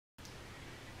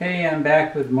Hey, I'm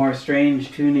back with more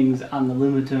strange tunings on the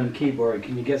Lumatone keyboard.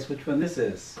 Can you guess which one this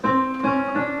is?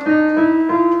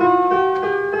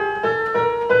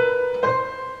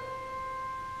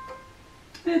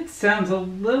 It sounds a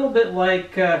little bit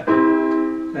like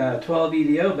 12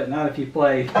 EDO, but not if you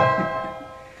play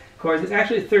chords. It's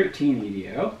actually 13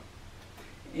 EDO.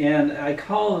 And I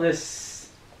call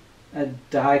this a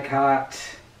dicot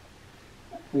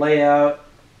layout.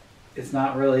 It's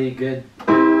not really a good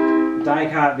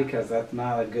dicot because that's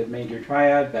not a good major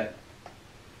triad, but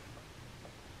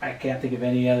I can't think of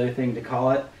any other thing to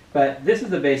call it. But this is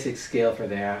the basic scale for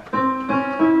that.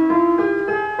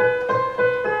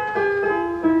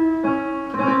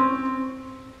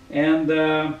 And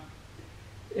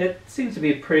it seems to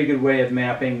be a pretty good way of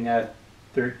mapping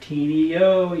 13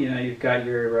 EDO. You know, you've got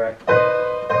your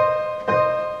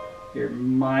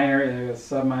minor,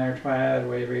 sub-minor triad,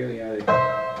 whatever, you know,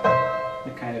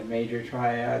 the kind of major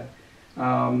triad.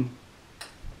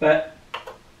 But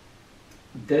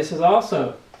this is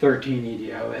also 13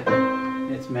 EDO.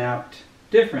 It's mapped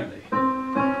differently.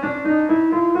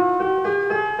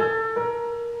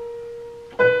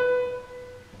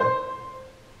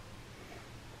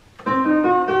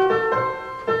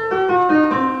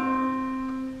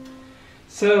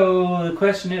 So the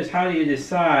question is, how do you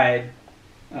decide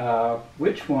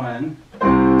which one,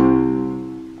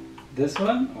 this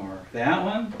one or that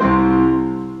one,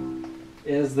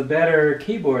 is the better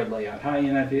keyboard layout? How,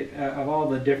 you know, if you, of all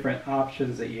the different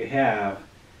options that you have,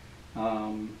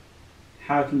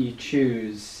 how can you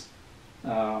choose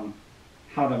how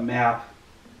to map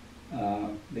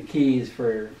the keys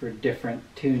for different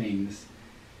tunings?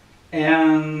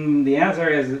 And the answer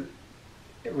is,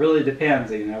 it really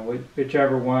depends, you know,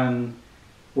 whichever one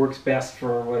works best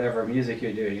for whatever music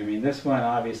you're doing. I mean, this one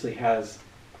obviously has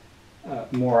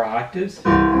more octaves.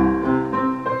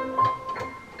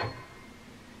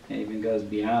 It even goes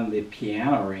beyond the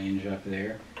piano range up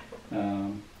there.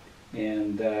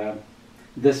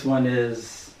 This one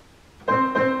is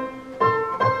a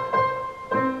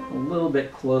little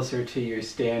bit closer to your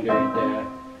standard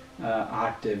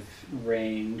octave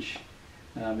range.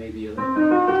 Maybe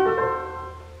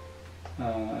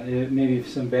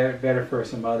some better for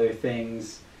some other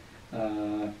things.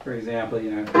 For example,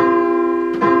 you know,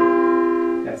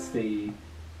 that's the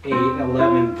 8,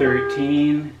 11,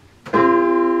 13.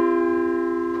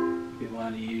 If you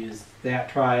want to use that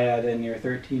triad in your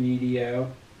 13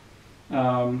 EDO.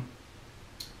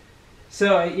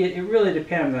 So it really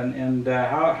depends on, and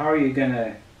how are you going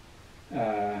to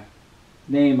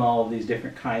name all of these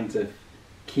different kinds of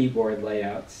keyboard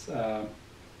layouts.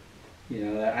 You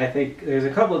know, I think there's a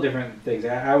couple of different things.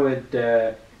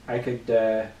 I could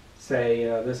say, you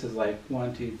know, this is like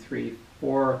 1, 2, 3,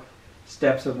 4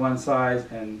 steps of one size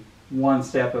and 1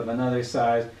 step of another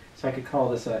size. So I could call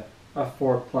this a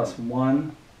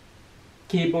 4+1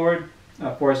 keyboard,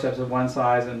 4 steps of one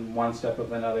size and 1 step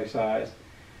of another size.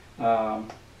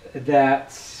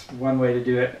 That's one way to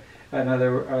do it.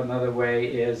 Another way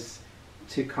is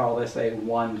to call this a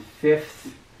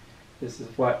 1/5. This is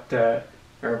what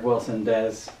Irv Wilson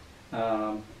does.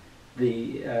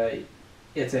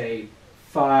 It's a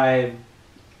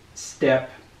 5-step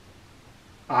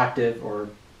octave or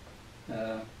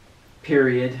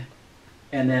period,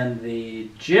 and then the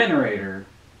generator,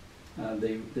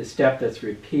 the step that's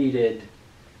repeated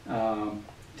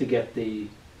to get the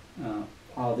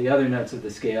all the other notes of the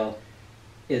scale,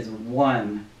 is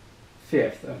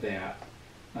 1/5 of that.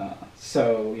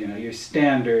 So, you know, your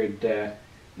standard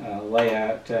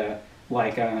layout,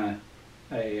 like on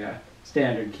a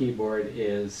standard keyboard,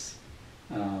 is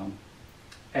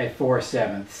a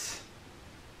 4/7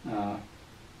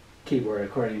 keyboard,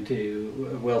 according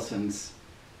to Wilson's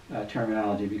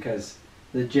terminology, because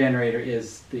the generator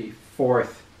is the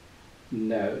 4th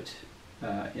note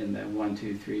in the 1,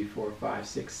 2, 3, 4, 5,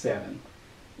 6, 7,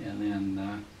 and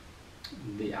then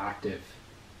the octave,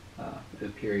 the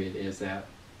period, is that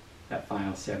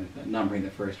final 7th, numbering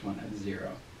the first one at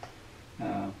 0.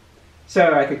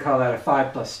 So I could call that a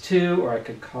 5+2, or I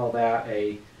could call that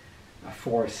a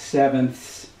 4/7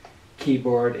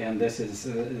 keyboard, and this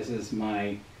is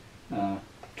my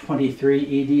 23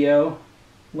 EDO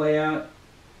layout,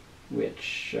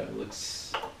 which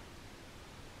looks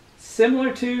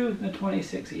similar to the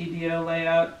 26 EDO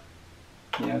layout.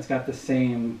 You know, it's got the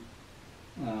same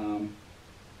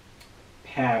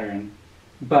pattern,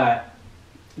 but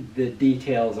the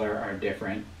details are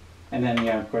different. And then,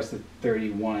 yeah, of course, the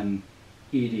 31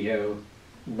 EDO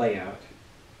layout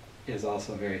is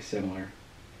also very similar.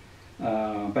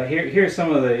 But here's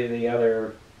some of the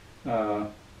other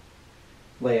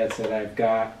layouts that I've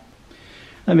got.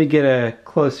 Let me get a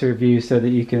closer view so that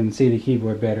you can see the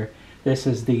keyboard better. This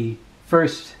is the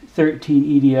first 13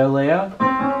 EDO layout.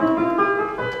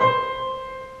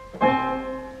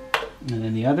 And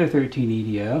then the other 13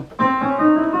 EDO.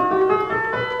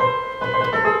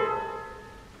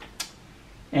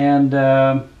 And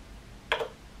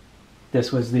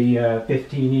this was the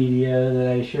 15 EDO that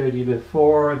I showed you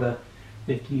before, the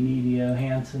 15 EDO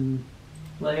Hansen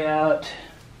layout.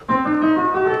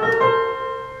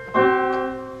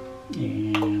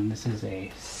 And this is a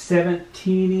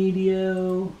 17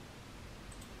 EDO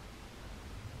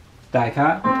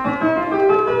die-cut.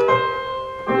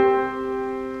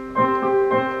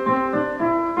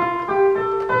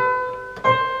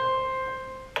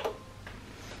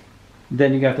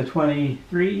 Then you got the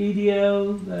 23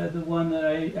 EDO, the one that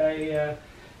I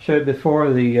showed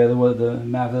before, the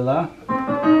Mavilla.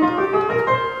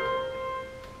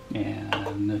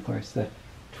 And of course the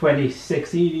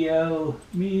 26 EDO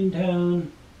mean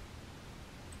tone.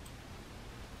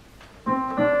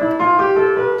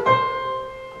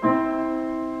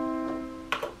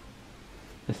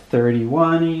 The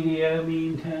 31 EDO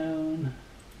mean tone.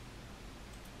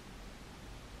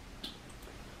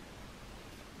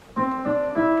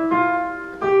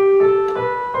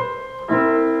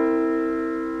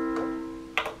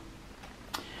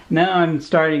 Now I'm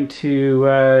starting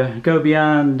to go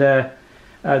beyond the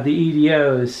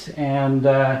EDOs and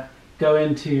go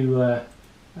into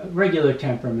regular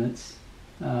temperaments.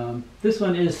 This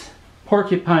one is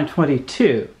Porcupine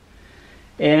 22,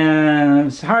 and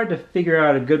it's hard to figure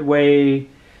out a good way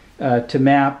to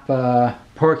map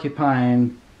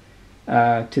Porcupine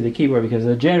to the keyboard because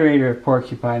the generator of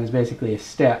Porcupine is basically a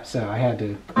step, so I had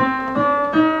to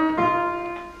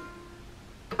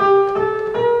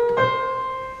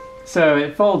so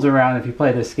it folds around if you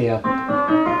play this scale.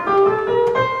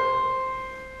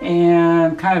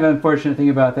 And kind of unfortunate thing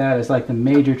about that is like the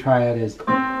major triad is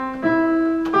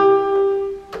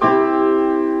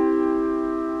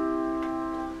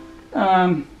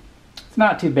it's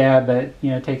not too bad, but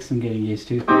you know, it takes some getting used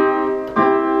to.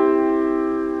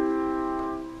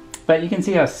 But you can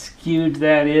see how skewed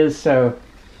that is, so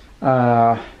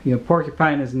you know,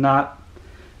 Porcupine is not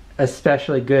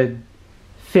especially good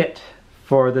fit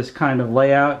for this kind of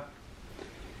layout,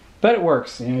 but it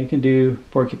works. You know, you can do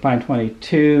Porcupine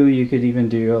 22. You could even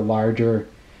do a larger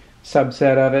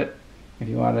subset of it if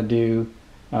you want to do.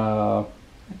 It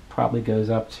probably goes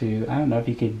up to, I don't know if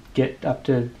you could get up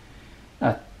to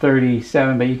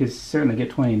 37, but you could certainly get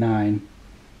 29.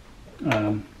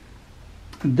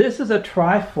 This is a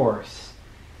Triforce,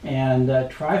 and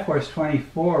Triforce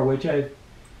 24, which I've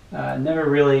never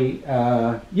really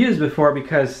used before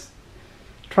because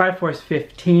Triforce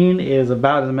 15 is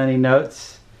about as many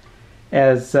notes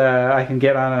as I can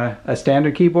get on a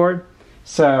standard keyboard.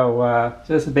 So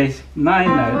this is a basic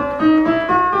 9-note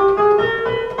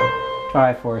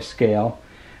Triforce scale.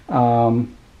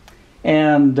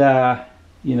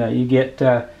 You know, you get,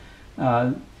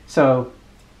 so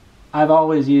I've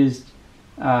always used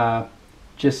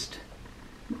just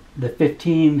the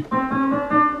 15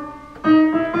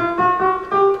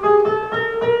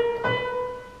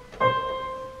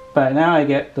 but now I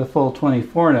get the full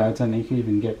 24 notes, and you can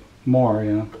even get more,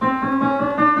 you know.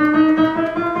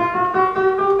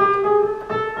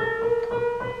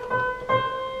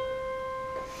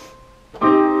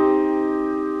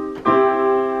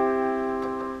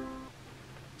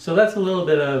 So that's a little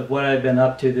bit of what I've been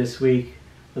up to this week.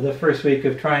 The first week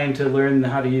of trying to learn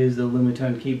how to use the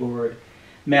Lumatone keyboard,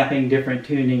 mapping different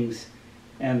tunings,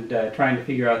 and trying to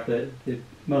figure out the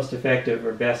most effective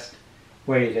or best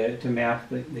way to map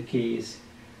the keys.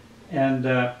 And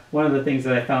one of the things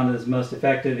that I found is most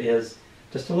effective is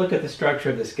just to look at the structure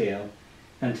of the scale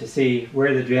and to see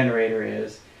where the generator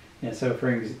is. And so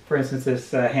for instance,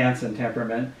 this Hansen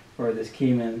temperament, or this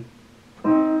Keyman,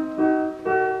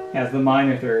 has the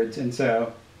minor thirds, and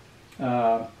so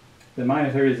the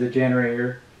minor third is the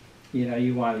generator. You know,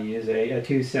 you want to use a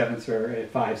 2/7 or a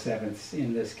 5/7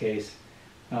 in this case,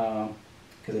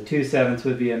 because a 2/7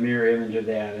 would be a mirror image of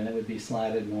that, and it would be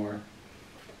slanted more.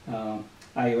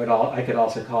 I could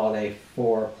also call it a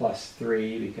 4 +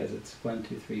 3 because it's 1,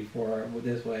 2, 3, 4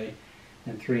 this way,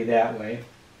 and 3 that way.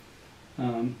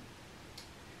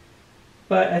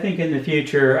 But I think in the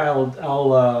future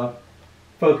I'll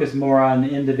focus more on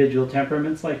individual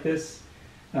temperaments like this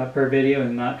per video,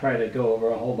 and not try to go over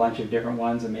a whole bunch of different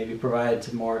ones, and maybe provide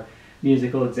some more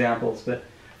musical examples. But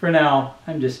for now,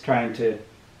 I'm just trying to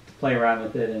play around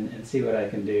with it and see what I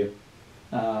can do.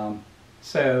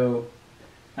 So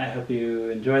I hope you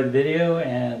enjoyed the video,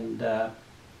 and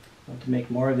hope to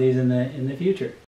make more of these in the future.